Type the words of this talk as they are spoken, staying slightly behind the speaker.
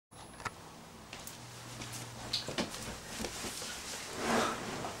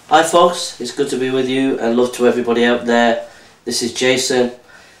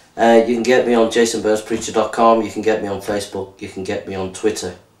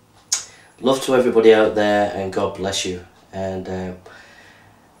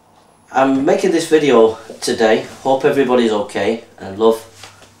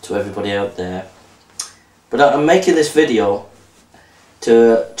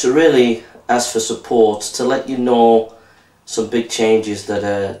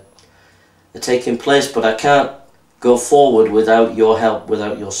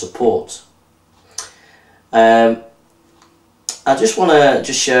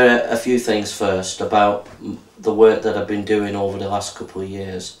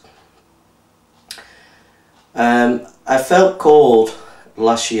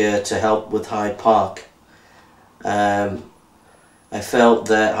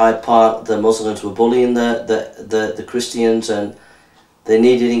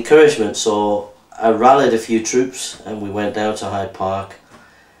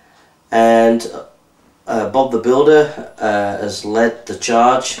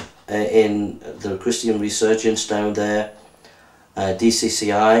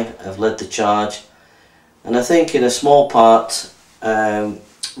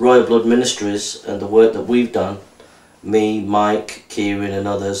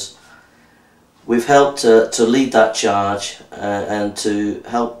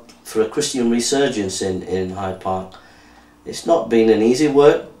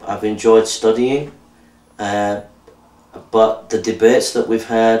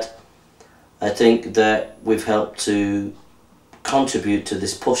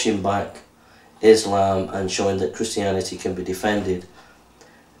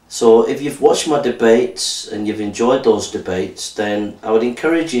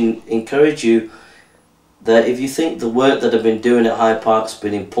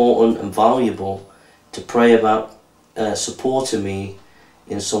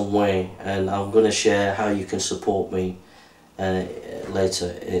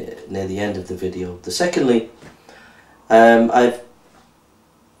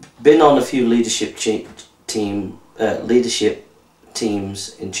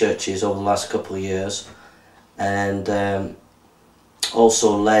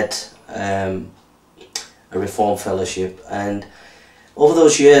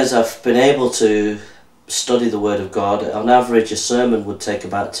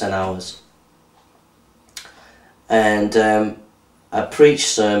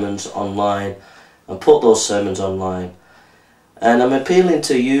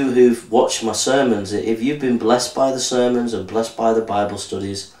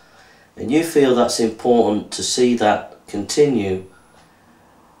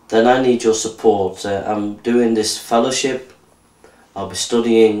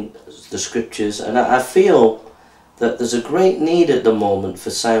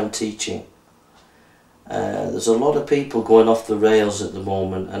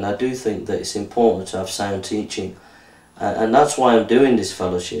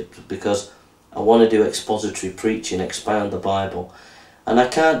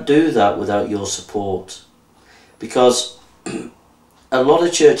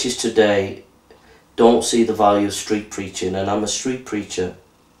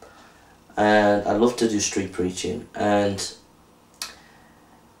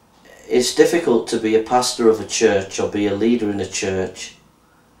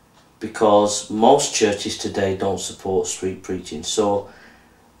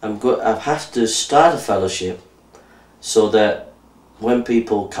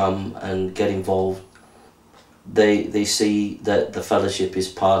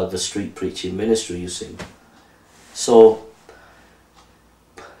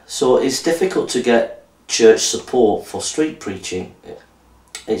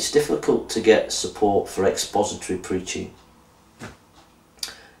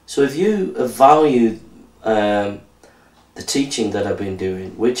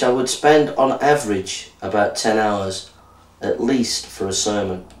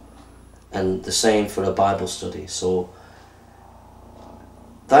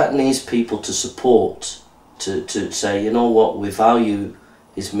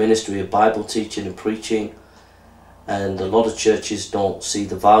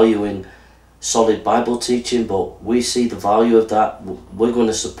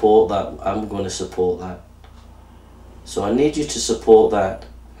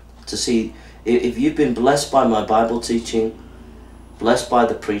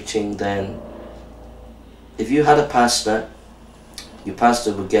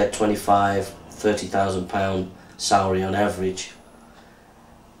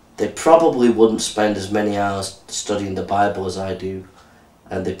they probably wouldn't spend as many hours studying the Bible as I do,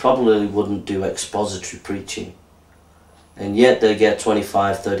 and they probably wouldn't do expository preaching, and yet they get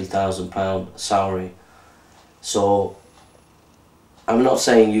 £25,000–30,000 salary. So I'm not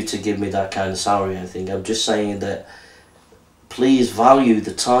saying you to give me that kind of salary or anything. I'm just saying that please value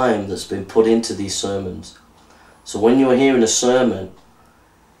the time that's been put into these sermons. So when you're hearing a sermon,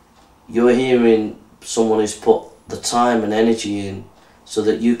 you're hearing someone who's put the time and energy in so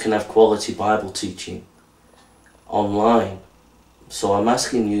that you can have quality Bible teaching online. So I'm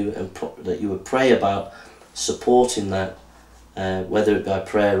asking you that you would pray about supporting that, whether it be by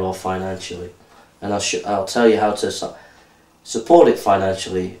prayer or financially. And I'll tell you how to support it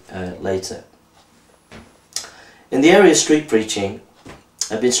financially later. In the area of street preaching,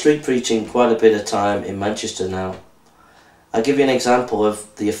 I've been street preaching quite a bit of time in Manchester now. I'll give you an example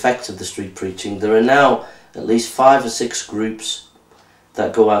of the effect of the street preaching. There are now at least 5 or 6 groups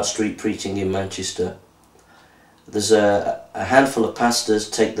that go out street preaching in Manchester. There's a handful of pastors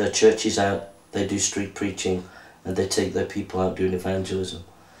take their churches out, they do street preaching, and they take their people out doing evangelism.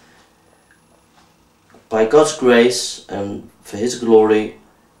 By God's grace and for His glory,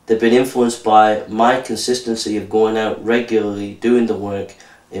 they've been influenced by my consistency of going out regularly doing the work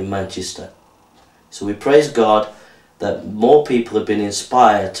in Manchester. So we praise God that more people have been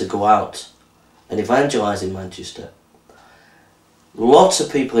inspired to go out and evangelize in Manchester. Lots of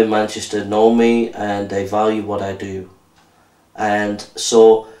people in Manchester know me and they value what I do. And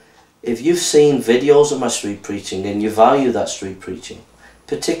so if you've seen videos of my street preaching and you value that street preaching,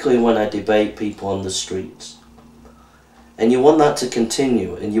 particularly when I debate people on the streets, and you want that to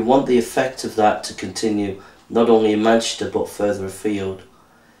continue, and you want the effect of that to continue not only in Manchester but further afield,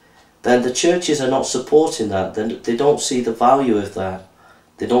 then the churches are not supporting that. Then they don't see the value of that.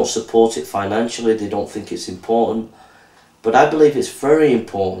 They don't support it financially, they don't think it's important. But I believe it's very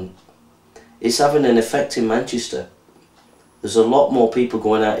important. It's having an effect in Manchester. There's a lot more people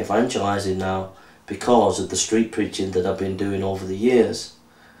going out evangelising now because of the street preaching that I've been doing over the years.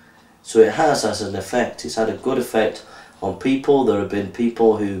 So it has an effect. It's had a good effect on people. There have been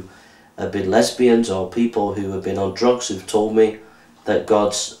people who have been lesbians or people who have been on drugs who've told me that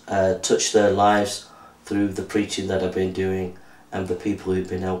God's touched their lives through the preaching that I've been doing and the people who've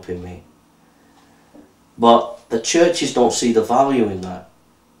been helping me. But the churches don't see the value in that.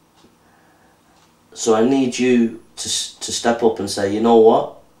 So I need you to step up and say, you know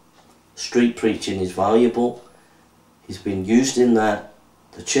what? Street preaching is valuable. He's been used in that.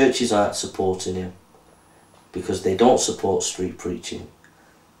 The churches aren't supporting him because they don't support street preaching.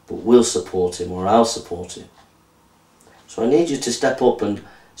 But we'll support him, or I'll support him. So I need you to step up and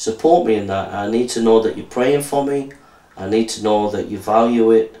support me in that. I need to know that you're praying for me. I need to know that you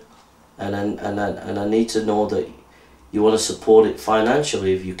value it. And I need to know that you want to support it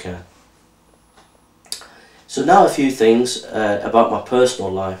financially if you can. So now a few things about my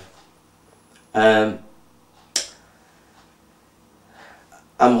personal life. I'm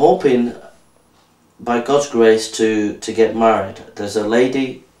hoping by God's grace to get married. There's a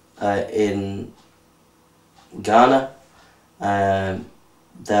lady in Ghana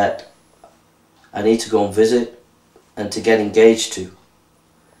that I need to go and visit and to get engaged to.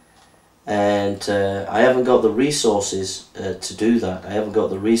 And I haven't got the resources to do that. I haven't got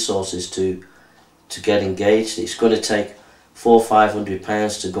the resources to get engaged. It's going to take £400 or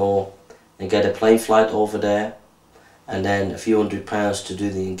 £500 to go and get a plane flight over there, and then a few £100 to do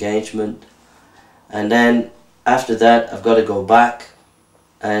the engagement, and then after that I've got to go back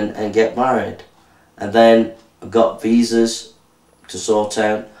and get married, and then I've got visas to sort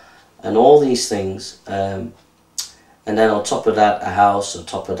out and all these things, and then on top of that a house, on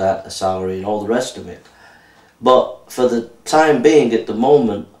top of that a salary and all the rest of it. But for the time being, at the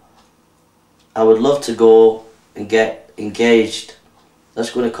moment, I would love to go and get engaged. That's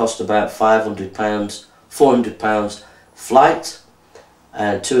going to cost about £500, £400 flight,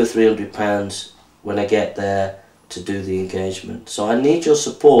 and £200 or £300 when I get there to do the engagement. So I need your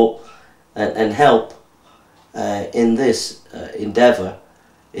support and help in this endeavour,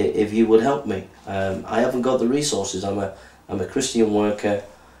 if you would help me. I haven't got the resources. I'm a Christian worker,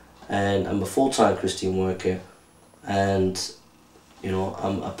 and I'm a full-time Christian worker, and you know,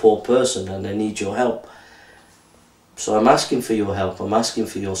 I'm a poor person and I need your help. So I'm asking for your help, I'm asking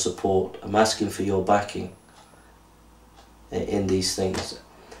for your support, I'm asking for your backing in these things.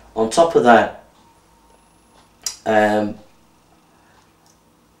 On top of that, I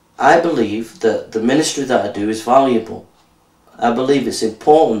believe that the ministry that I do is valuable. I believe it's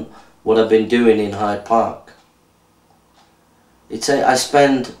important what I've been doing in Hyde Park.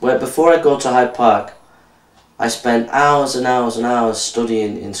 Before I go to Hyde Park, I spent hours and hours and hours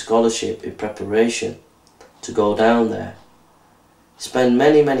studying in scholarship, in preparation to go down there. Spend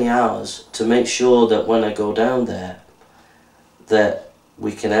many, many hours to make sure that when I go down there, that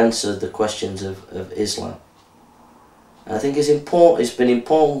we can answer the questions of Islam. And I think it's important. It's been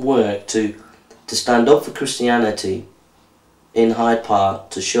important work to stand up for Christianity in Hyde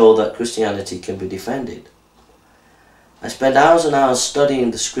Park, to show that Christianity can be defended. I spend hours and hours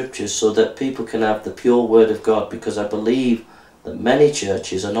studying the scriptures so that people can have the pure word of God, because I believe that many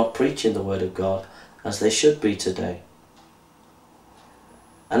churches are not preaching the word of God as they should be today.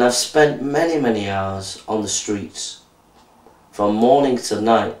 And I've spent many, many hours on the streets, from morning to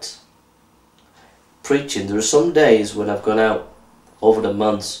night, preaching. There are some days when I've gone out over the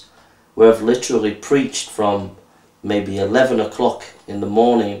months where I've literally preached from maybe 11 o'clock in the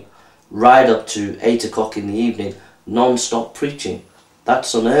morning right up to 8 o'clock in the evening, non-stop preaching.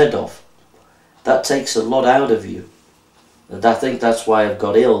 That's unheard of. That takes a lot out of you. And I think that's why I've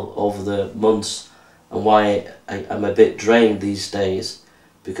got ill over the months, and why I'm a bit drained these days,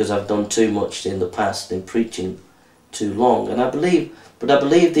 because I've done too much in the past in preaching too long. And I believe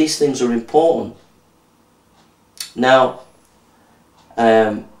these things are important. Now,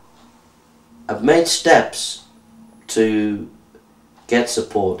 I've made steps to get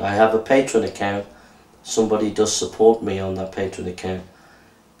support. I have a Patreon account. Somebody does support me on that Patreon account.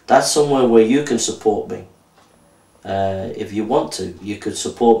 That's somewhere where you can support me. If you want to, you could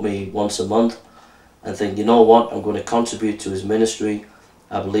support me once a month and think, you know what, I'm going to contribute to his ministry.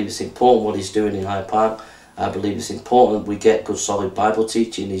 I believe it's important what he's doing in Hyde Park. I believe it's important we get good solid Bible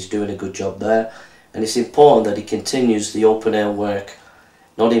teaching. He's doing a good job there. And it's important that he continues the open air work,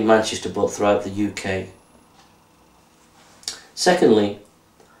 not in Manchester but throughout the UK. Secondly,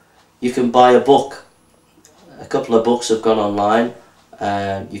 you can buy a book. A couple of books have gone online.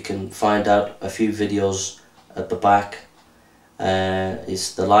 You can find out a few videos at the back.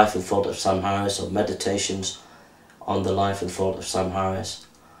 It's The Life and Thought of Sam Harris, or Meditations on the Life and Thought of Sam Harris.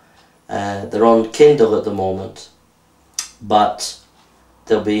 They're on Kindle at the moment, but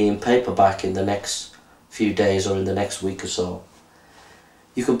they'll be in paperback in the next few days or in the next week or so.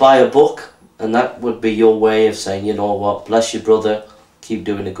 You could buy a book, and that would be your way of saying, you know what, bless you brother, keep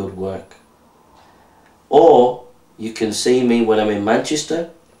doing a good work. Or you can see me when I'm in Manchester,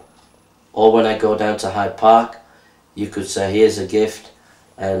 or when I go down to Hyde Park. You could say, here's a gift,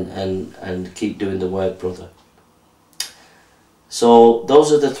 and keep doing the work, brother. So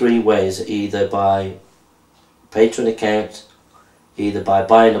those are the three ways: either by Patreon account, either by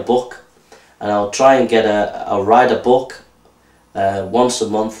buying a book, and I'll try and get I'll write a book once a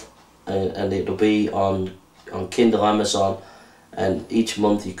month, and it'll be on Kindle, Amazon, and each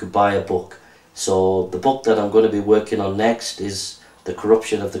month you could buy a book. So the book that I'm going to be working on next is The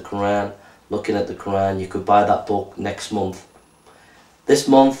Corruption of the Quran, looking at the Quran. You could buy that book next month. This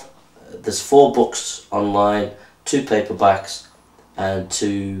month there's 4 books online, 2 paperbacks and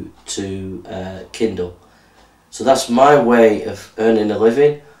 2 Kindle. So that's my way of earning a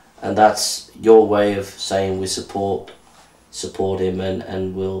living, and that's your way of saying we support him,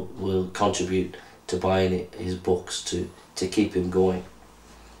 and we'll contribute to buying his books to keep him going.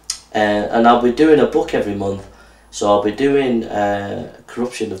 And I'll be doing a book every month. So I'll be doing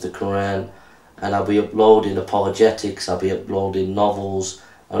Corruption of the Quran, and I'll be uploading apologetics, I'll be uploading novels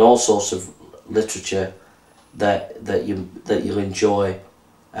and all sorts of literature that you'll enjoy,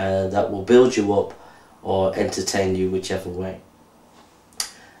 that will build you up or entertain you, whichever way.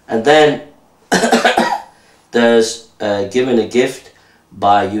 And then there's giving a gift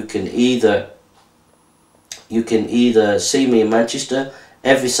by you can either see me in Manchester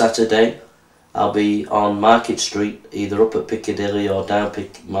every Saturday. I'll be on Market Street, either up at Piccadilly or down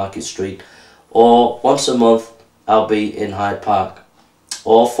Market Street, or once a month I'll be in Hyde Park.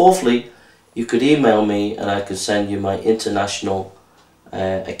 Or fourthly, you could email me and I could send you my international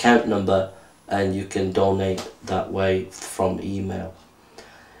account number, and you can donate that way from email.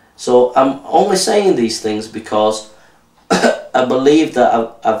 So I'm only saying these things because I believe that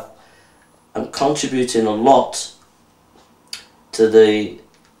I'm contributing a lot to the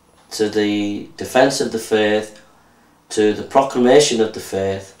defence of the faith, to the proclamation of the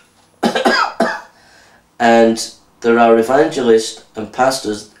faith. And there are evangelists and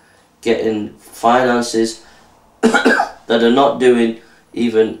pastors getting finances that are not doing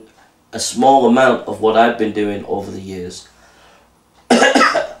even a small amount of what I've been doing over the years.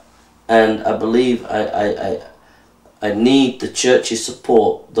 And I believe I need the church's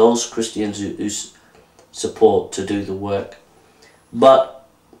support, those Christians who support, to do the work. But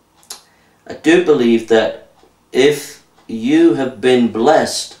I do believe that if you have been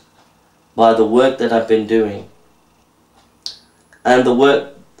blessed by the work that I've been doing, and the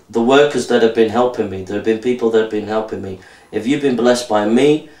workers that have been helping me. There have been people that have been helping me. If you've been blessed by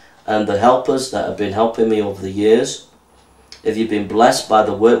me and the helpers that have been helping me over the years, if you've been blessed by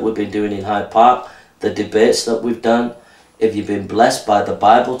the work we've been doing in Hyde Park, the debates that we've done, if you've been blessed by the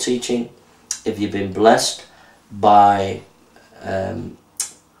Bible teaching, if you've been blessed by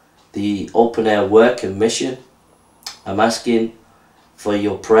the open air work and mission, I'm asking for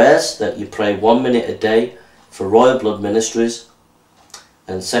your prayers, that you pray 1 minute a day for Royal Blood Ministries,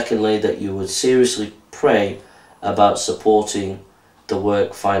 and secondly, that you would seriously pray about supporting the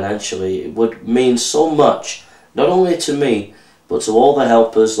work financially. It would mean so much, not only to me, but to all the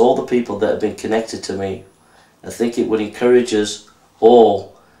helpers, all the people that have been connected to me. I think it would encourage us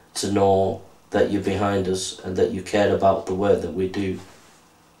all to know that you're behind us and that you care about the work that we do.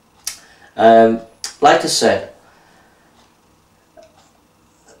 Like I said,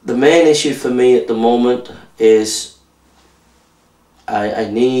 the main issue for me at the moment is I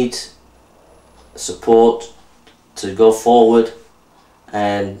need support to go forward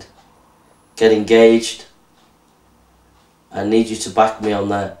and get engaged. I need you to back me on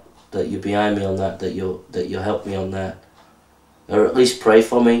that you're behind me on that you'll help me on that, or at least pray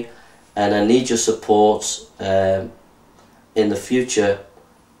for me. And I need your support in the future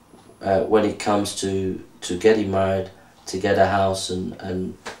when it comes to getting married, to get a house,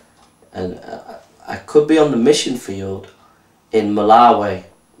 and I could be on the mission field in Malawi,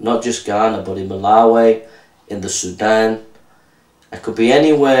 not just Ghana, but in Malawi, in the Sudan. I could be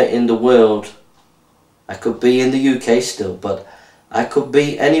anywhere in the world. I could be in the UK still, but I could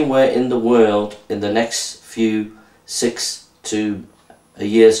be anywhere in the world in the next 6 to a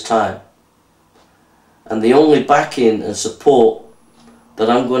year's time. And the only backing and support that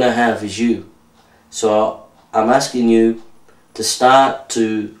I'm going to have is you. So I'm asking you to start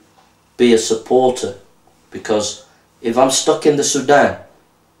to be a supporter, because if I'm stuck in the Sudan,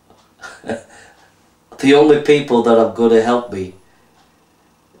 the only people that are going to help me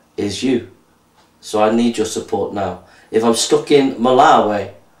is you. So I need your support now. If I'm stuck in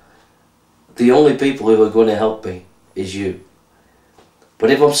Malawi, the only people who are going to help me is you.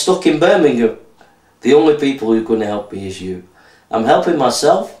 But if I'm stuck in Birmingham, the only people who are going to help me is you. I'm helping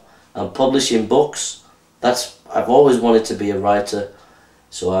myself. I'm publishing books. I've always wanted to be a writer.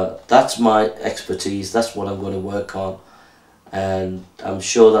 So that's my expertise. That's what I'm going to work on. And I'm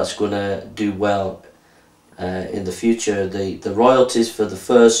sure that's going to do well in the future. The royalties for the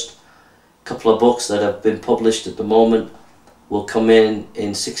first couple of books that have been published at the moment will come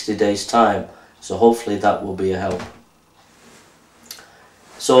in 60 days time. So hopefully that will be a help.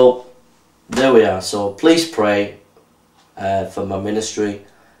 So there we are. So please pray for my ministry,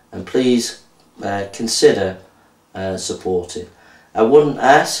 and please consider supporting. I wouldn't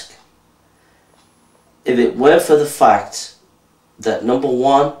ask if it weren't for the fact that, number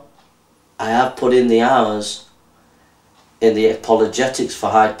one, I have put in the hours in the apologetics for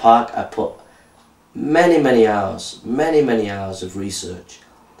Hyde Park. I put many hours of research,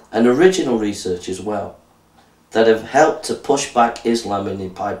 and original research as well, that have helped to push back Islam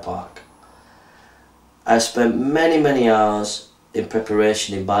in Hyde Park. I spent many hours in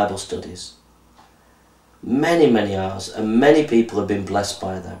preparation in Bible studies. Many hours, and many people have been blessed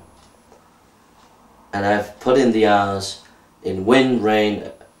by them. And I've put in the hours in wind, rain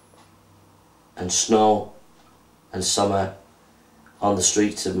and snow and summer on the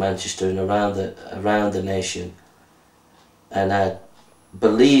streets of Manchester and around the nation. And I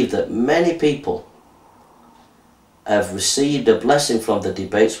believe that many people have received a blessing from the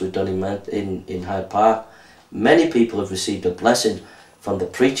debates we've done in Hyde Park. Many people have received a blessing from the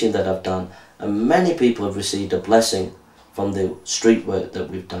preaching that I've done, and many people have received a blessing from the street work that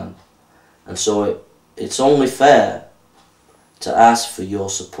we've done. And so it's only fair to ask for your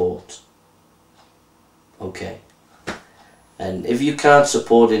support. Okay. And if you can't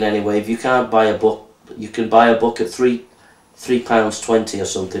support in any way, if you can't buy a book, you can buy a book at £3.20 or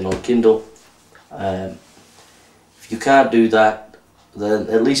something on Kindle. If you can't do that, then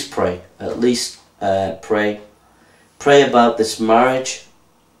at least pray. At least pray. Pray about this marriage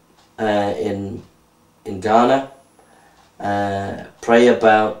in Ghana. Pray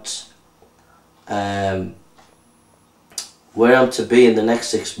about where I'm to be in the next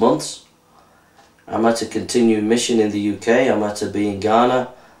 6 months. I'm at to continue mission in the UK. I'm at to be in Ghana.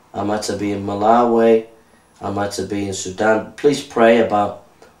 I'm at to be in Malawi. I'm at to be in Sudan. Please pray about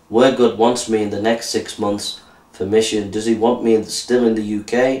where God wants me in the next 6 months for mission. Does He want me still in the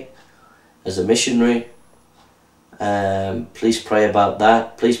UK as a missionary? Please pray about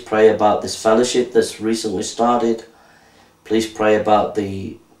that. Please pray about this fellowship that's recently started. Please pray about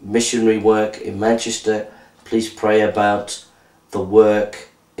the missionary work in Manchester. Please pray about the work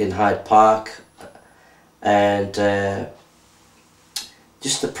in Hyde Park, and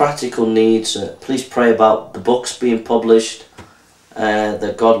just the practical needs. Please pray about the books being published,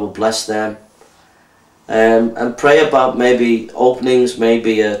 that God will bless them. And pray about maybe openings,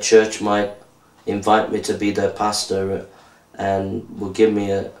 maybe a church might invite me to be their pastor and will give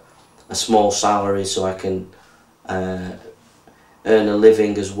me a small salary so I can earn a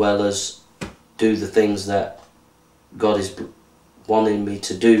living as well as do the things that God is wanting me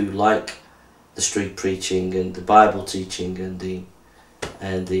to do, like the street preaching and the Bible teaching and the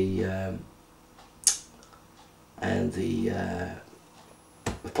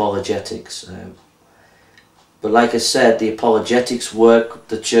apologetics. But like I said, the apologetics work,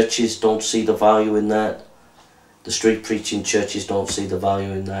 the churches don't see the value in that. The street preaching churches don't see the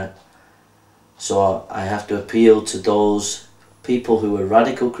value in that. So I have to appeal to those people who are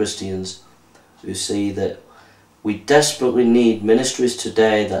radical Christians who see that we desperately need ministries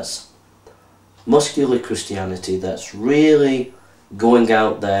today that's muscular Christianity, that's really going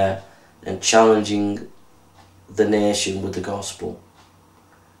out there and challenging the nation with the gospel.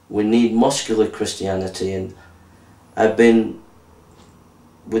 We need muscular Christianity, and I've been,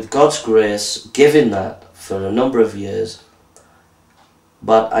 with God's grace, given that for a number of years.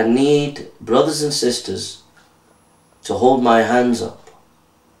 But I need brothers and sisters to hold my hands up,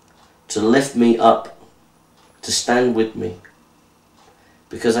 to lift me up, to stand with me,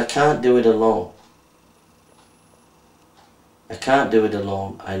 because I can't do it alone. I can't do it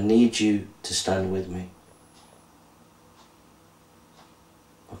alone. I need you to stand with me.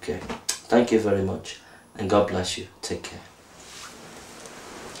 Okay, thank you very much, and God bless you. Take care.